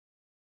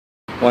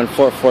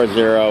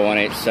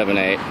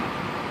1440-1878.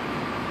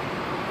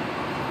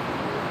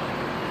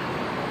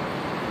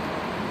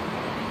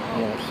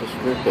 What's this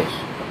group is?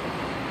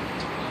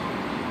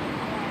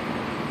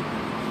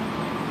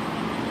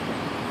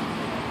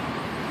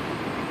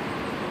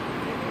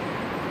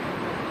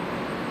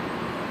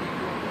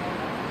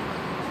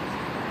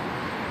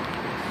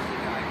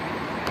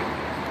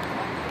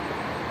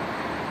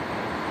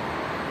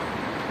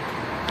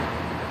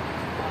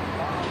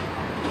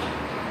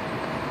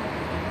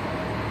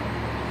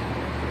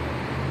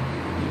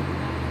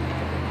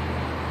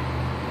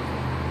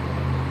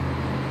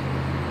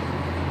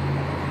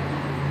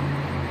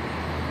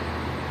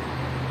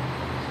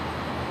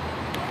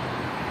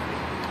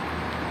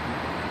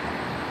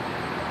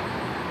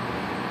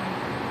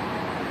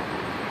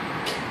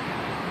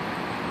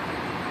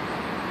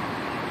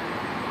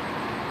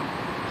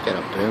 Got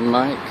a boom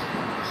mic.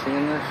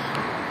 Seeing this?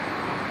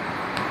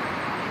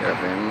 Got a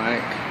boom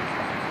mic.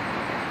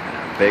 And a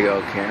big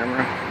old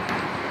camera.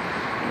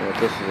 What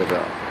this is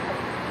about.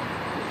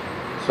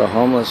 It's a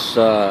homeless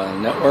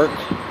network.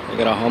 They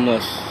got a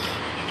homeless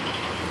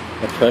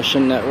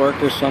oppression network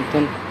or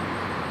something.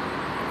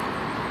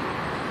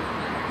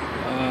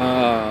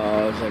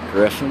 Is that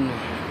Griffin?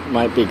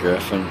 Might be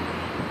Griffin.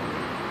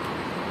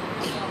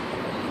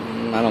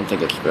 I don't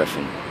think it's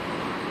Griffin.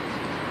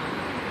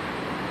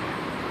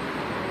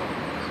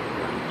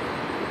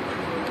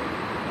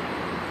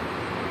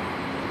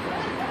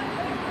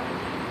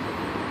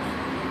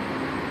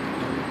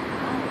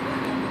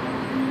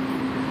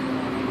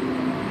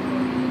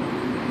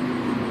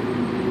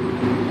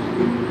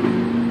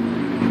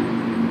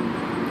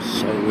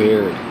 So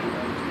weird.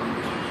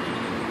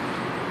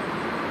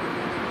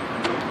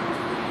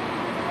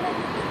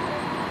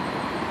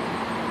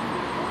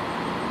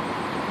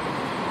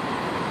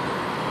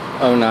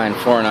 Oh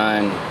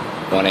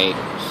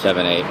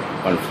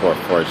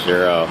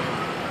 949-1878-1440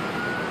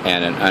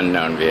 and an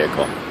unknown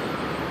vehicle.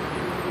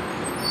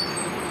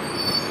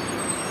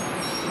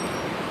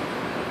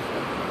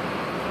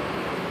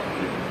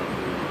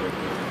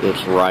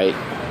 It's Wright.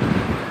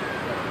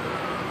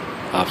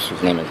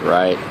 Officer's name is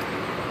Wright.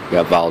 We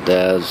got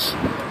Valdez,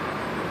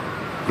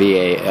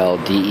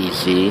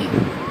 V-A-L-D-E-Z.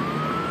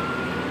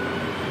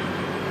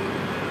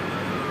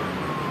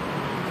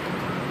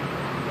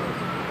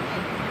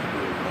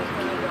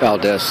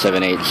 Valdez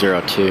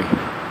 7802.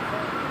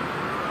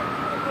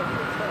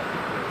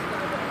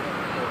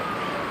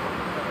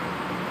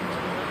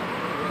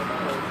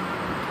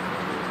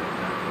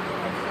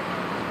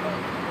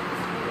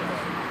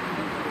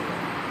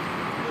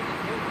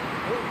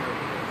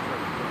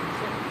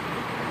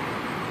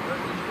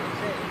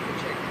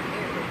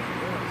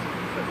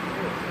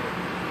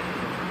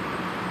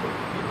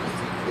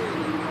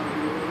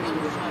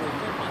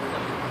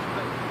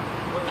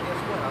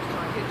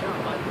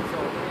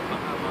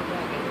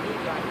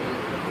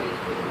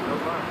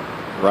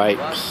 Right.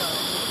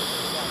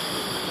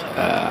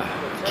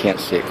 Can't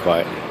see it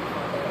quite.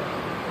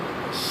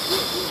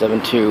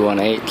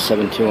 7218,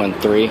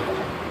 7213,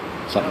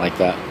 something like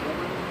that.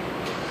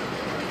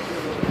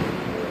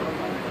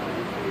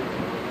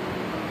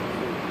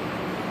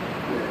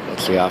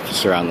 That's the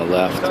officer on the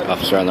left.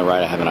 Officer on the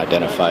right I haven't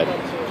identified.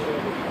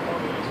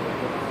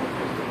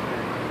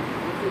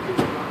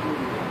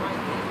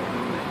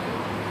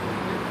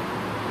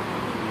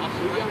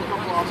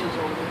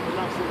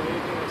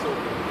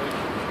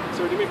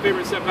 So do me a favor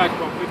and step back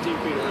about 15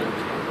 feet, right?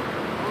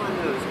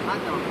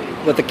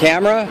 With the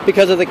camera?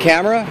 Because of the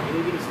camera? I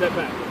need you to step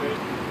back, okay?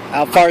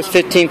 How far is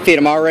 15 feet?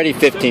 I'm already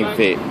 15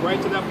 feet.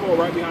 Right to that pole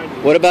right behind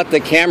you. What about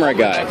the camera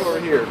guys? Over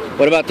here.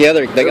 What about the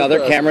other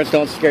cameras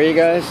don't scare you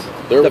guys?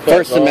 They're the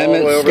First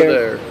Amendment over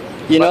scare? there.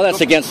 You know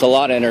that's against the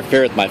law to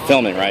interfere with my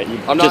filming, right?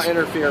 I'm not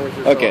interfering with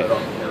your okay.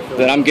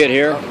 Then I'm good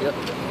here? Yep.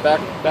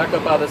 Back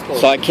up out of this pole.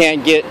 So I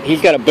can't get,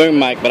 he's got a boom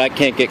mic, but I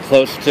can't get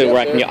close to where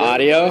I can get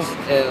audio?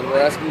 And we're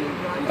asking.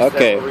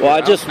 Okay, well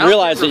I just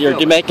realized that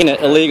you're making an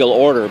illegal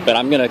order, but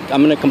I'm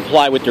gonna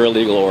comply with your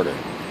illegal order.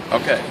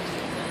 Okay.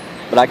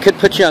 But I could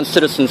put you on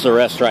citizen's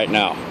arrest right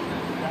now,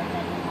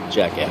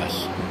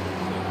 jackass.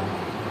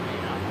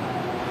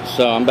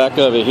 So I'm back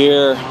over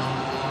here.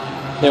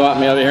 They want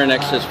me over here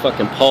next to this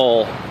fucking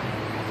pole.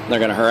 They're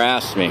gonna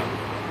harass me.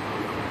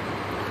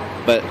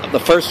 But the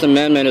First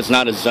Amendment is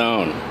not a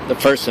zone. The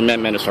First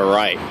Amendment is a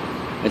right.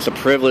 It's a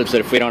privilege that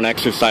if we don't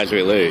exercise,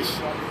 we lose.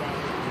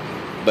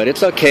 But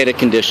it's okay to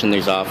condition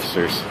these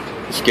officers.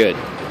 It's good.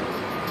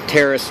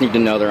 Terrorists need to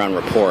know they're on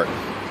report.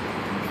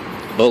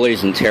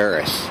 Bullies and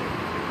terrorists.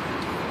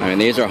 I mean,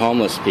 these are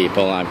homeless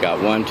people. I've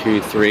got 1,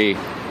 2, 3,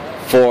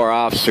 4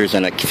 officers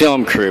and a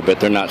film crew, but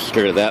they're not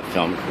scared of that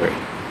film crew.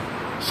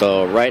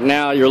 So right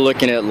now you're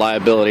looking at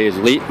liabilities,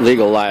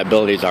 legal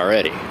liabilities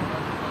already.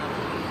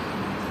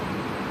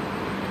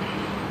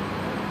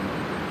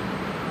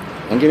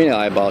 Don't give me an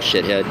eyeball,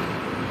 shithead.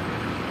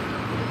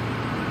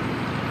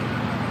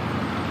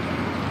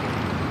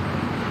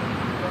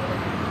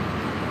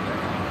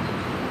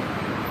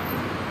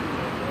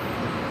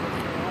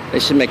 They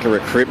should make a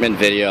recruitment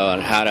video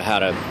on how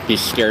to be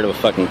scared of a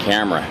fucking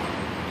camera.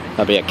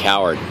 I'll be a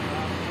coward.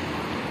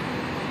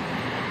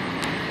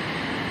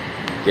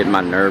 Getting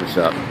my nerves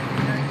up.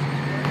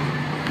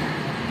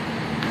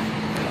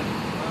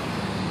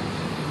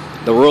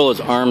 The rule is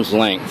arm's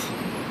length.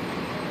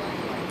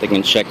 They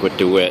can check with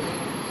DeWitt.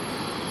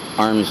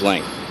 Arm's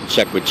length.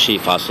 Check with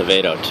Chief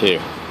Acevedo too.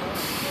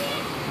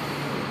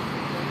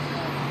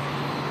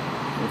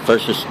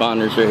 First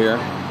responders are here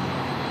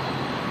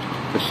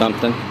for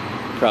something,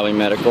 probably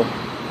medical.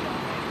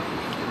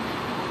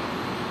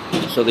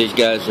 So these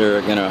guys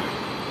are gonna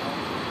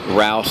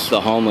rouse the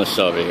homeless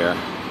over here.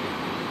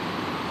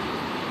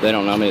 They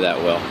don't know me that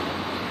well.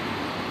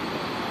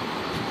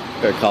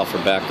 Better call for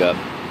backup.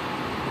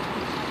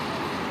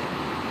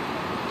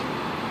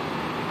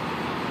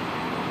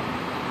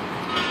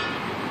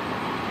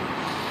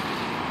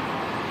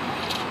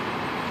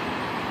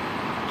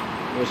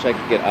 Wish I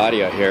could get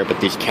audio here, but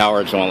these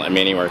cowards won't let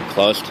me anywhere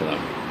close to them.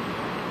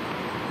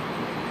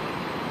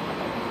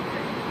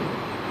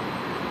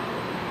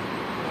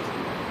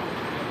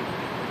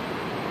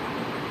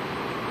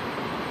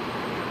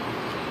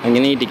 I'm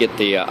gonna need to get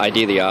the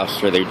ID of the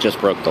officer. They just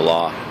broke the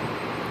law.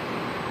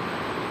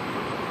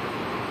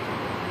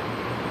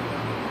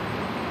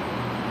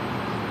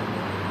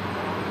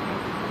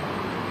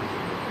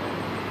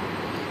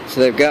 So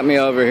they've got me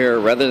over here,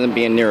 rather than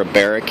being near a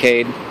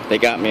barricade, they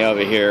got me over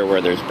here where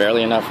there's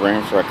barely enough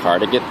room for a car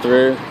to get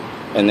through,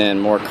 and then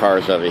more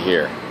cars over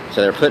here.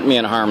 So they're putting me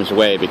in harm's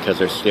way because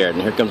they're scared.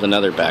 And here comes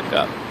another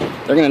backup.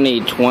 They're gonna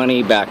need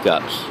 20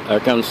 backups. Here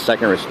comes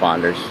second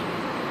responders.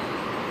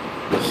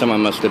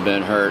 Someone must have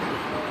been hurt.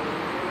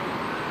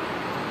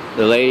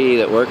 The lady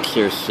that works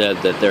here said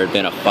that there had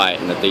been a fight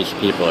and that these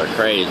people are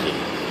crazy.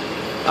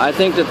 I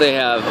think that they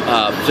have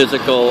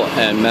physical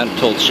and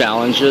mental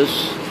challenges,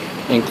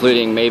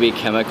 including maybe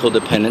chemical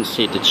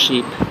dependency to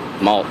cheap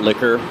malt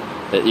liquor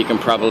that you can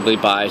probably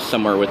buy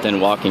somewhere within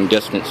walking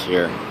distance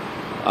here.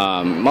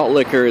 Malt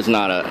liquor is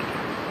not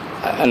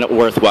a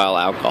worthwhile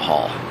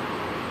alcohol.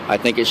 I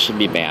think it should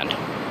be banned.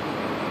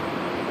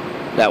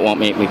 That won't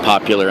make me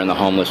popular in the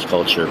homeless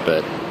culture,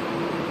 but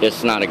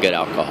it's not a good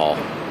alcohol.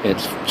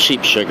 It's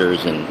cheap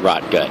sugars and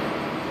rot gut.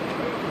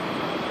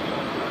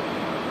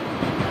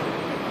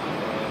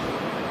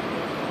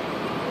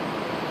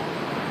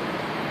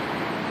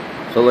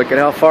 So look at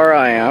how far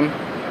I am.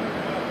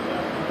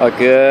 A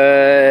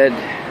good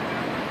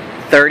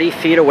 30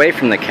 feet away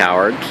from the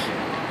cowards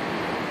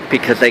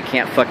because they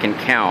can't fucking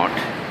count.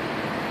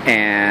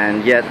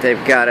 And yet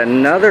they've got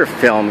another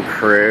film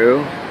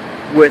crew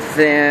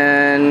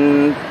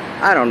within,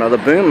 I don't know, the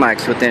boom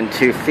mic's within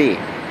 2 feet.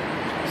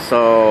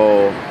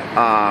 So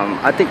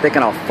I think they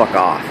can all fuck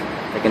off.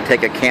 They can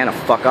take a can of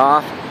fuck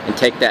off and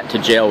take that to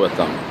jail with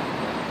them.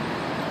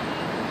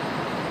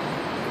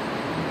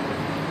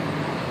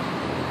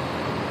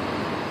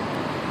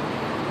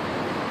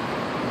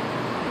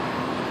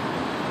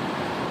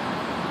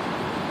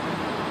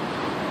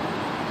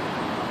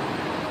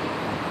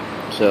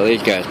 So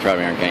these guys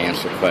probably aren't going to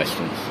answer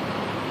questions.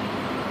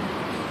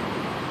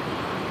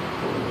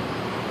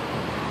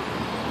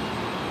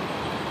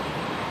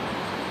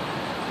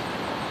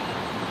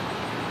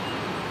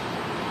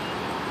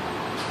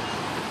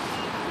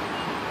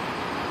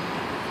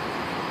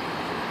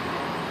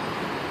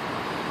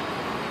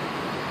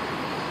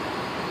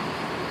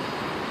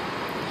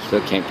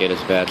 Still can't get his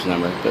badge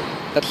number, but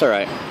that's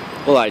alright.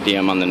 We'll ID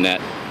him on the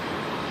net.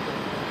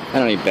 I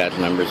don't need badge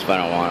numbers if I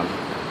don't want them.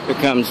 Here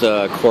comes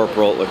a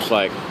corporal, it looks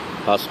like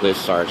possibly a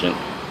sergeant.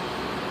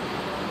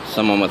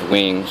 Someone with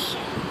wings.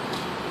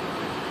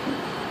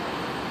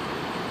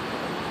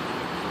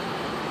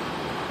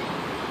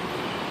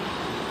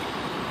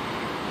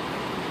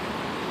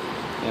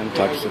 Yeah, I'm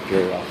talking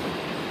superior officer.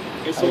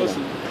 Hey, so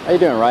listen. How you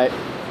doing, right?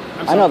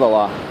 I know the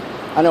law.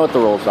 I know what the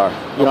rules are.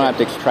 You don't have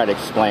to try to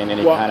explain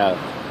any kind of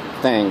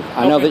thing.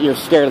 I know that you're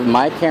scared of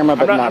my camera,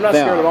 but I'm not them.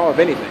 scared at all of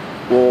anything.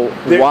 Well,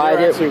 They're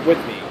actually with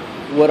me.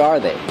 What are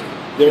they?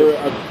 They're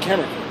a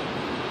camera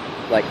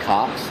crew. Like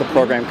cops? The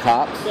program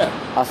cops? Yeah.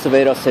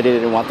 Acevedo said he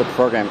didn't want the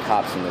program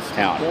cops in this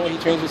town. Well, he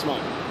changed his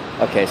mind.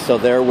 Okay, so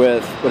they're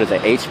with, what is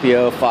that,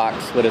 HBO, Fox,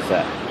 what is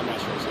that? I'm not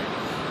sure,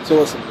 sir. So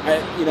listen,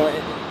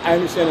 I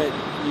understand that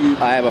you...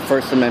 I have a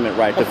First Amendment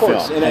right to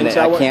course, film, and I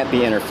so can't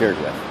be interfered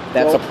with.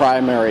 That's Well-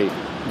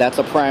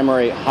 a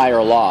primary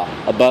higher law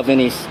above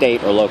any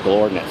state or local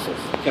ordinances.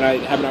 Can I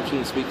have an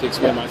opportunity to speak to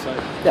explain my side?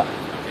 Yeah.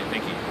 Okay,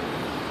 thank you.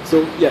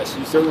 So, yes,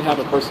 you certainly have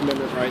a First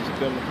Amendment right to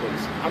film the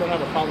police. I don't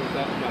have a problem with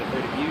that. I'm not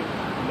afraid of you.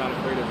 I'm not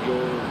afraid of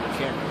your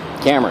camera.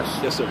 Cameras.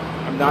 Yes, sir.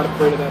 I'm not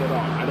afraid of that at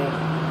all.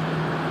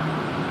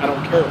 I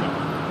don't care about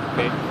it.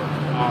 Okay?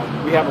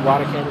 We have a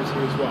lot of cameras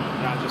here as well,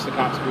 not just the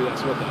cops crew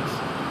that's with us.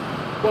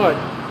 But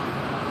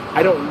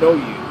I don't know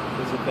you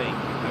is the thing.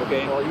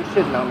 Okay? Well, you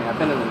should know me. I've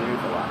been in the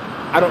news a lot.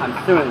 I'm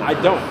suing them. I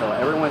don't. So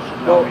everyone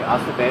should know me.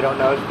 Acevedo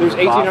knows. There's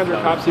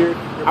 1,800 cops here.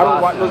 I don't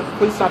want. knows.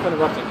 Please stop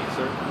interrupting me,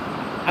 sir.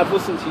 I've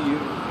listened to you.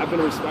 I've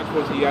been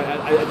respectful to you. I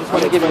just I'm want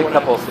going to give you a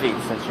couple of seats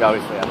since you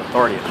obviously have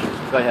authority issues.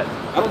 Go ahead.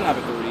 I don't have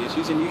authority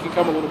issues, and you can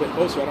come a little bit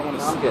closer. I don't want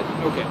to. I'm good.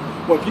 Okay.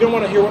 Well, if you don't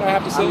want to hear what I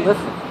have to say, I'm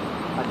listening.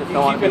 I just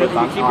don't want to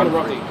keep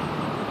interrupting.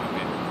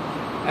 Okay.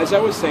 As I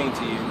was saying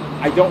to you,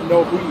 I don't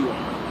know who you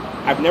are.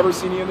 I've never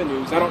seen you in the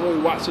news. I don't really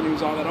watch the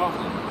news all that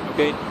often,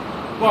 okay?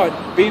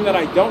 But being that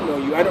I don't know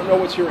you, I don't know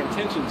what your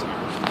intentions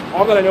are.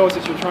 All that I know is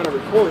that you're trying to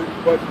record,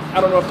 but I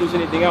don't know if there's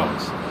anything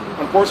else.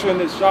 Unfortunately, in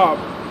this job,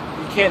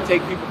 you can't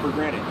take people for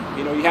granted.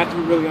 You know, you have to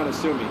be really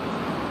unassuming.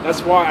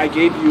 That's why I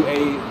gave you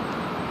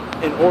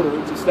an order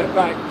to step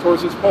back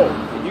towards this pole.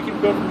 And you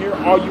can build from here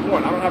all you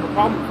want. I don't have a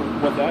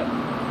problem with that.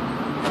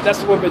 That's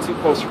a little bit too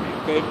close for me,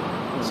 okay?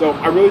 So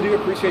I really do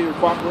appreciate your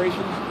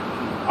cooperation.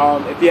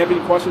 If you have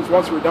any questions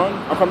once we're done,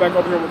 I'll come back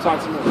over here and we'll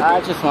talk some more. Okay?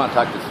 I just want to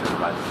talk to the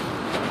supervisor.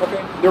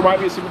 Okay. There might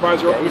be a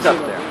supervisor Yeah, he's up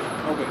there.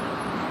 Okay.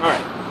 All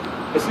right.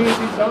 As soon as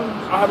he's done,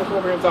 I'll have him come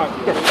over here and talk to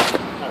you. Okay?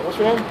 All right. What's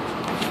your name?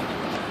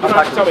 You don't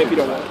have to tell me if you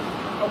don't want.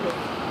 Okay.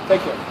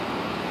 Take care.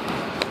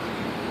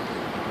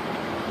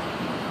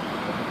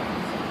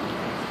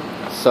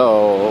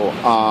 So,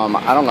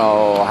 I don't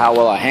know how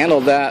well I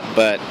handled that,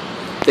 but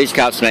these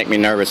cops make me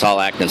nervous all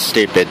acting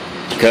stupid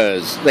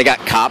because they got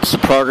cops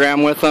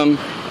programmed with them,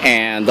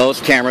 and those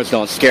cameras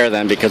don't scare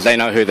them because they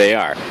know who they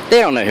are.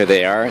 They don't know who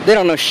they are. They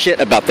don't know shit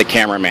about the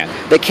cameraman.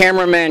 The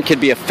cameraman could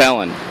be a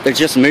felon. They're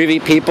just movie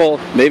people.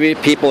 Movie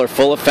people are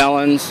full of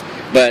felons,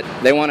 but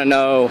they want to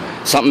know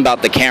something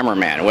about the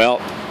cameraman.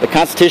 Well, the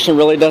Constitution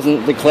really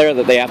doesn't declare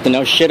that they have to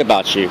know shit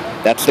about you.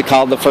 That's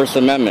called the First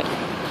Amendment.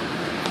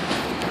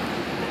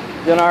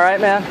 Doing all right,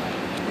 man?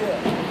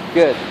 Yeah.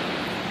 Good.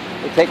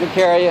 They're taking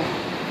care of you?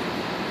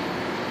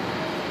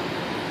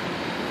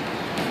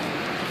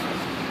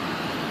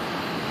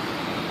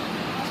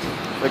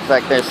 Looks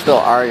like they're still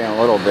arguing a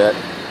little bit.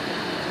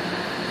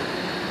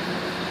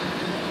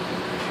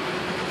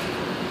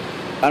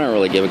 I don't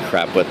really give a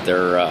crap what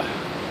their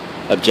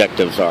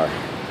objectives are.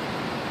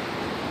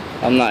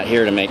 I'm not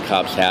here to make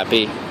cops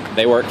happy.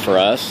 They work for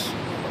us.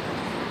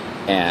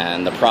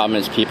 And the problem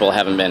is people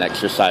haven't been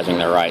exercising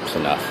their rights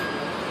enough.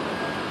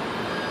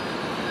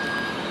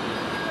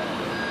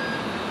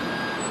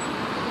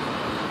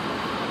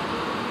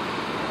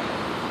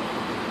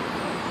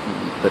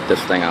 Put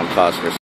this thing on pause for a second.